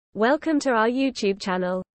Welcome to our YouTube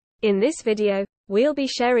channel. In this video, we'll be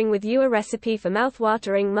sharing with you a recipe for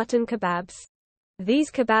mouth-watering mutton kebabs.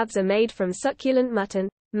 These kebabs are made from succulent mutton,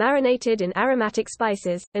 marinated in aromatic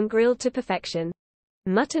spices, and grilled to perfection.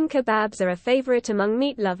 Mutton kebabs are a favorite among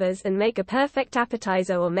meat lovers and make a perfect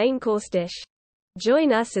appetizer or main course dish.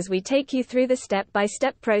 Join us as we take you through the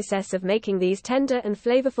step-by-step process of making these tender and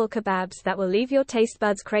flavorful kebabs that will leave your taste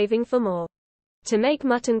buds craving for more. To make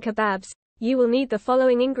mutton kebabs, you will need the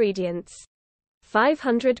following ingredients.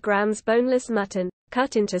 500 grams boneless mutton,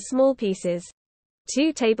 cut into small pieces.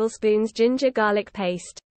 2 tablespoons ginger garlic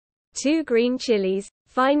paste. 2 green chilies,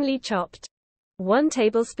 finely chopped. 1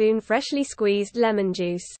 tablespoon freshly squeezed lemon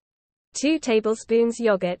juice. 2 tablespoons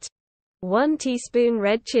yogurt. 1 teaspoon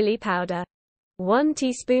red chili powder. 1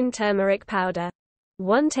 teaspoon turmeric powder.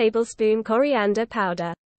 1 tablespoon coriander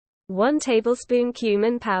powder. 1 tablespoon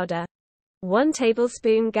cumin powder. 1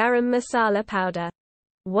 tablespoon garam masala powder.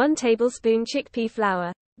 1 tablespoon chickpea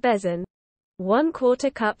flour, besan.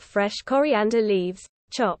 1/4 cup fresh coriander leaves,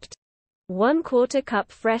 chopped. 1/4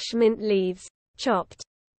 cup fresh mint leaves, chopped.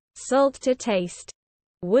 Salt to taste.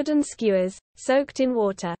 Wooden skewers, soaked in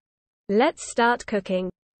water. Let's start cooking.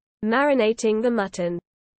 Marinating the mutton.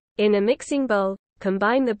 In a mixing bowl,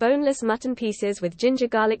 combine the boneless mutton pieces with ginger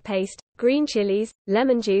garlic paste, green chilies,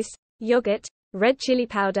 lemon juice, yogurt, red chili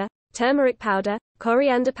powder, turmeric powder,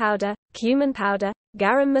 coriander powder, cumin powder,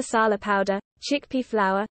 garam masala powder, chickpea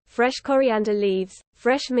flour, fresh coriander leaves,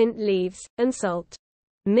 fresh mint leaves, and salt.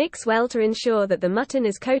 Mix well to ensure that the mutton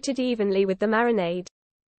is coated evenly with the marinade.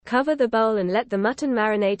 Cover the bowl and let the mutton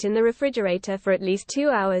marinate in the refrigerator for at least 2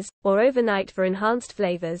 hours, or overnight for enhanced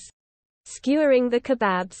flavors. Skewering the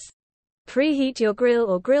kebabs. Preheat your grill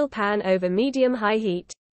or grill pan over medium-high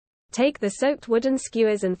heat. Take the soaked wooden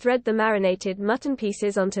skewers and thread the marinated mutton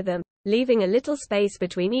pieces onto them, leaving a little space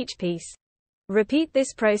between each piece. Repeat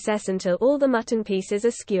this process until all the mutton pieces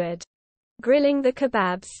are skewered. Grilling the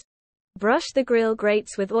kebabs. Brush the grill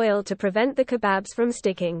grates with oil to prevent the kebabs from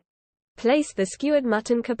sticking. Place the skewered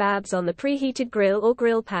mutton kebabs on the preheated grill or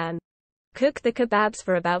grill pan. Cook the kebabs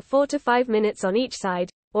for about 4 to 5 minutes on each side,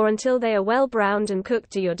 or until they are well browned and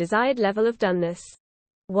cooked to your desired level of doneness.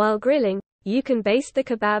 While grilling, you can baste the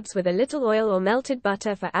kebabs with a little oil or melted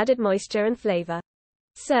butter for added moisture and flavor.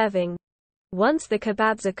 Serving. Once the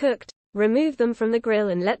kebabs are cooked, remove them from the grill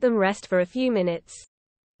and let them rest for a few minutes.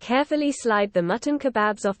 Carefully slide the mutton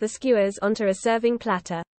kebabs off the skewers onto a serving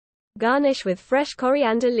platter. Garnish with fresh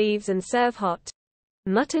coriander leaves and serve hot.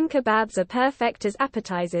 Mutton kebabs are perfect as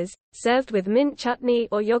appetizers, served with mint chutney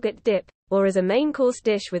or yogurt dip, or as a main course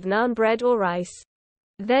dish with naan bread or rice.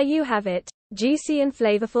 There you have it, juicy and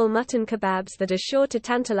flavorful mutton kebabs that are sure to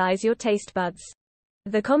tantalize your taste buds.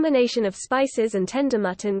 The combination of spices and tender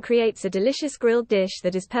mutton creates a delicious grilled dish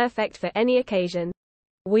that is perfect for any occasion.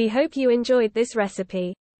 We hope you enjoyed this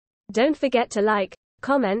recipe. Don't forget to like,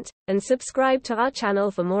 comment, and subscribe to our channel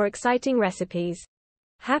for more exciting recipes.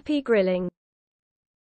 Happy grilling!